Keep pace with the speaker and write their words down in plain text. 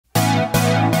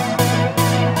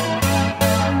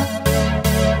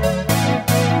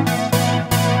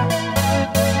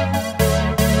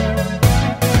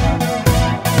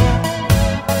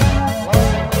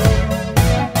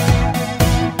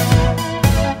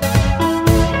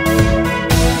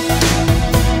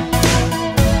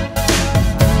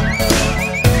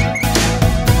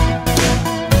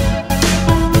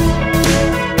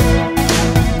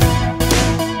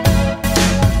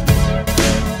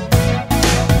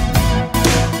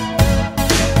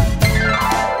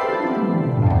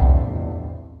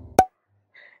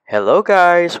Hello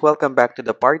guys! Welcome back to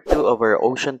the part 2 of our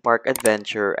Ocean Park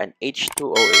Adventure and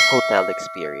H2O Hotel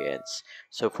experience.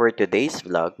 So for today's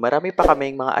vlog, marami pa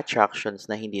kaming mga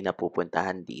attractions na hindi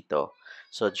napupuntahan dito.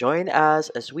 So join us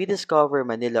as we discover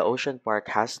Manila Ocean Park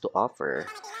has to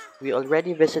offer. We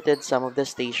already visited some of the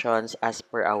stations as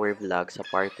per our vlog sa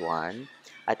part 1.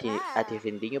 At if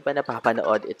hindi nyo pa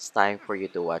napapanood, it's time for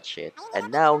you to watch it.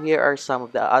 And now, here are some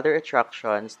of the other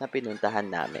attractions na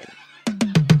pinuntahan namin.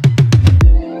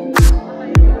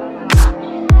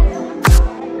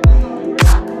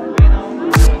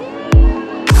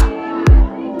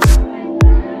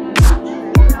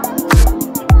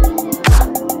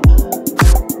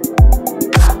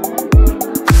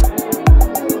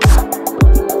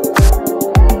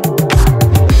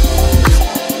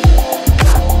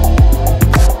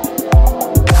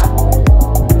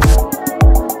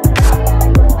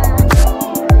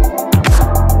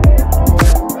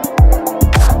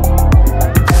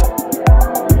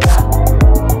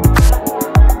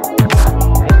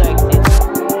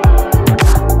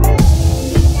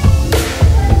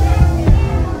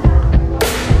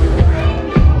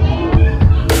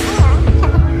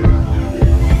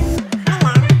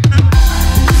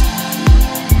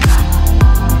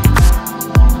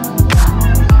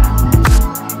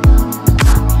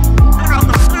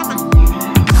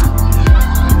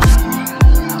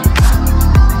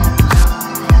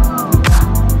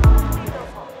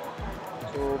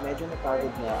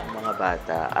 Napagod na ang mga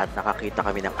bata at nakakita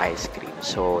kami ng ice cream.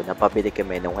 So, napabili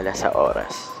kami nung wala sa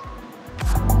oras.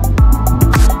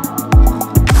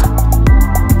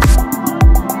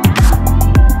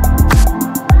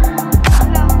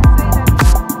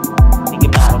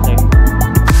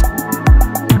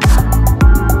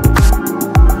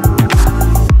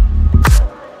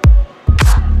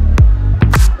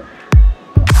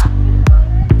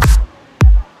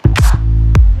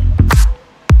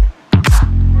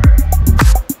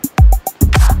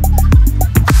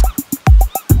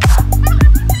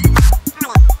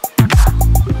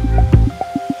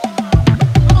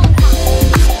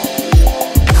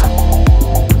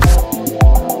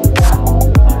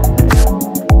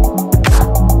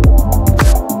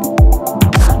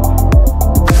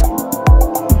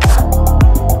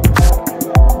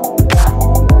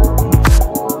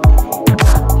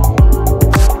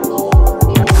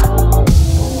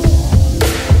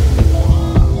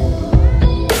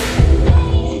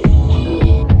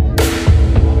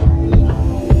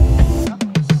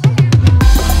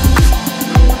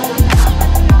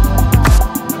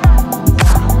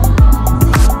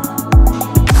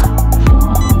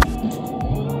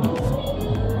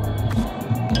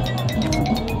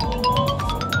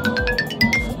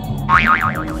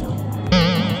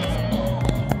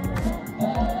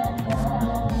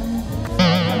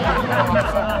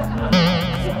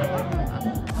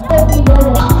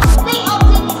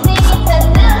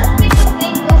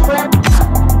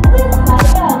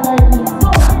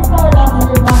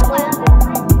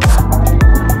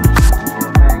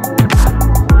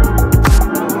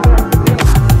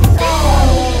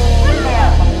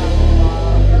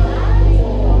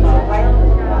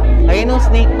 Ayun yung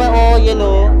snake pa, oh,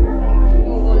 yellow.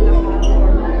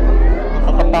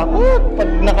 Nakakatakot pag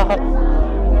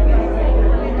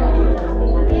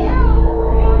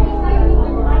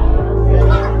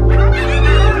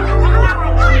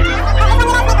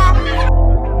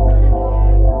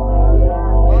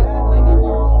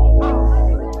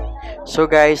So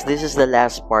guys, this is the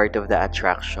last part of the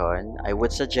attraction. I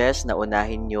would suggest na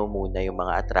unahin nyo muna yung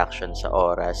mga attraction sa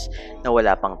oras na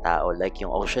wala pang tao, like yung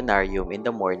Oceanarium in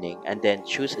the morning, and then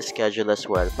choose a schedule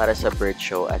as well para sa bird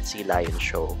show at sea lion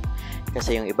show.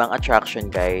 Kasi yung ibang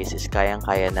attraction guys is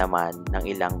kayang-kaya naman ng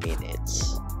ilang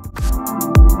minutes.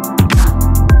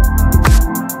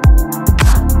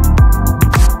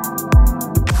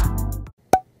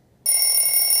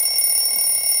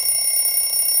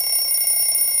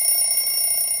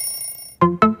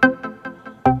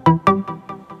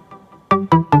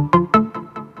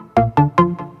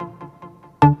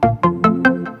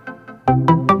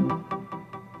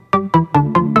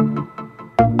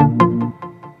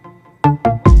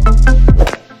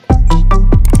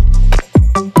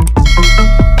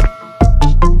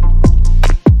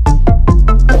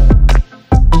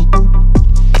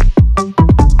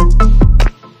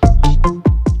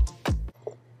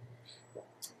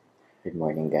 Good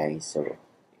morning guys. So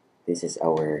this is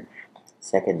our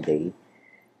second day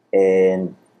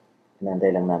and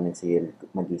nantay lang namin si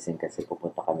magising kasi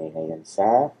pupunta kami ngayon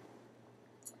sa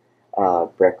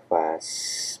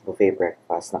buffet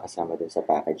breakfast na kasama dun sa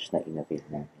package na in-avail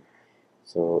namin.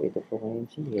 So ito po ngayon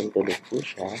si Yel, tulog po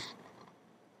siya.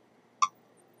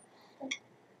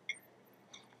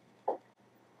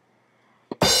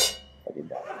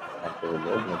 Diba? Ang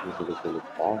tulog, nagsisilip-silip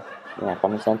ka. Yan,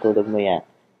 kamusta ang tulog mo yan?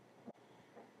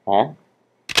 Ha?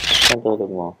 Kamusta ang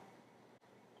tulog mo?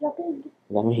 Lamig.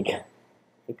 Lamig.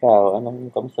 Ikaw,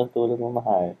 kamusta ang tulog mo,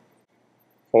 mahal?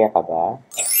 Saya ka ba?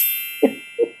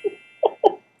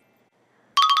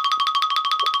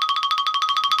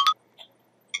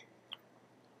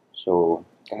 So,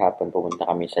 kahapon pumunta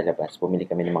kami sa labas. Bumili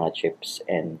kami ng mga chips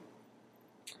and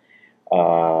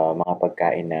mga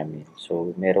pagkain namin.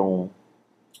 So,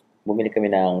 bumili kami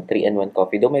ng 3-in-1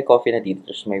 coffee. Though may coffee na dito,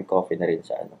 tapos may coffee na rin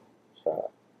sa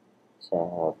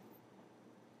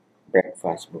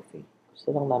breakfast buffet.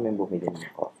 Gusto lang namin bumili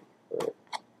ng coffee. So,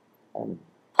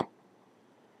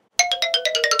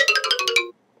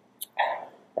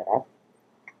 tara.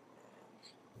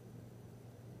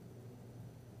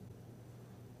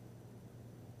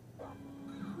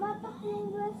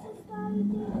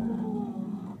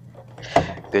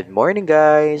 Good morning,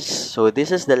 guys! So, this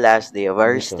is the last day of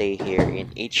our stay here in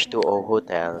H20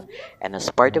 Hotel. And as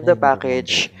part of the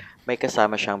package, may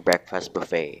kasama siyang breakfast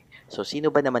buffet. So, sino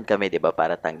ba naman kami, di ba,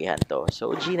 para tanggihan to?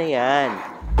 So, G na yan!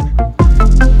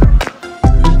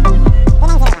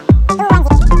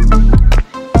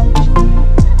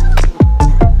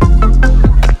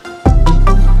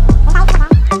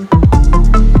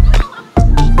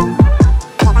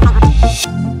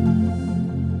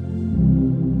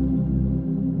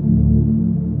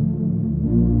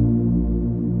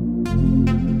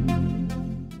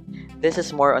 This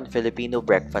is more on Filipino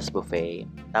breakfast buffet.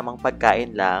 Tamang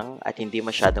pagkain lang at hindi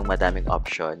masyadong madaming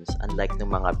options unlike ng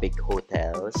mga big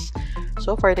hotels.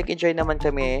 So far, nag-enjoy naman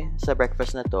kami sa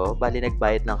breakfast na to. Bali,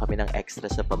 nagbayad lang kami ng extra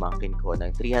sa pamangkin ko ng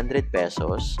 300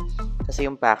 pesos kasi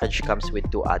yung package comes with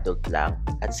 2 adult lang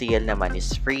at CL naman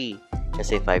is free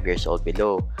kasi 5 years old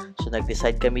below. So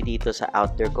nag-decide kami dito sa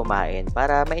outdoor kumain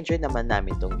para ma-enjoy naman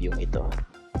namin tong view ito.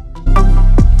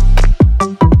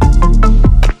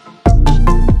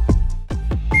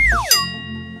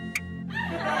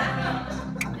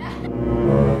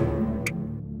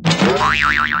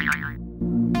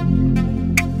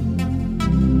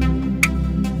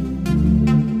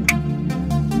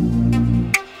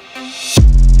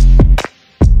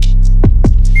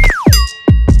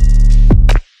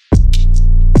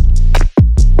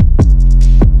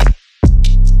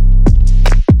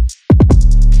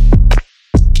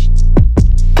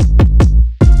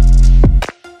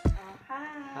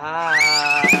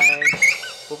 Hi!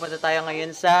 Pupunta tayo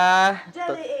ngayon sa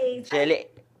Jelly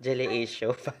Ace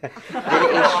Show.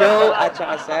 Jelly Ace Show at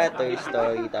saka sa Toy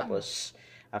Story. Tapos,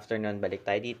 after nun, balik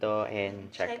tayo dito and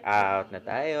check out na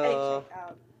tayo.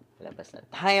 Labas na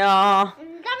tayo.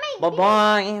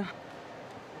 Bye-bye!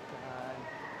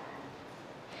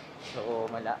 So,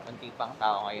 unti pang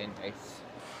tao ngayon, guys.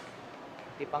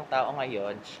 Unti pang tao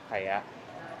ngayon, kaya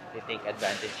i-take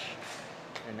advantage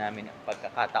na namin ang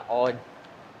pagkakataon.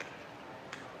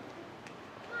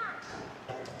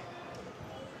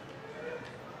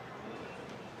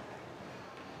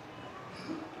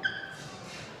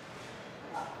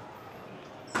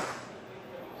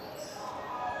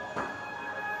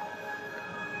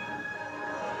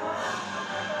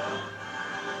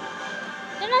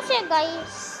 Ito na siya,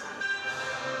 guys.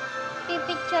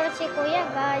 Pipicture si kuya,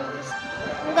 guys.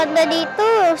 Ang ganda dito.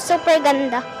 Super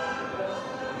ganda.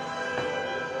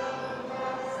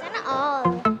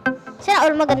 Sana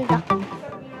all maganda.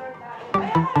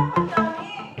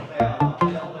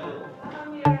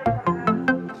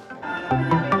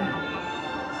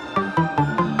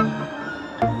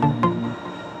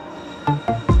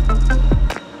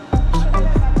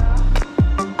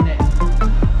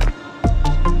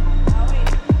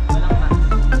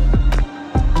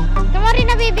 Kamari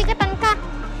nabibigatan ka.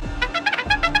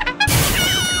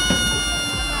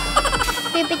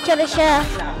 Pipicture siya.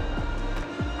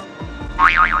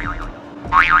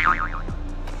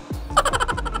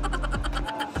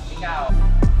 Ikaw.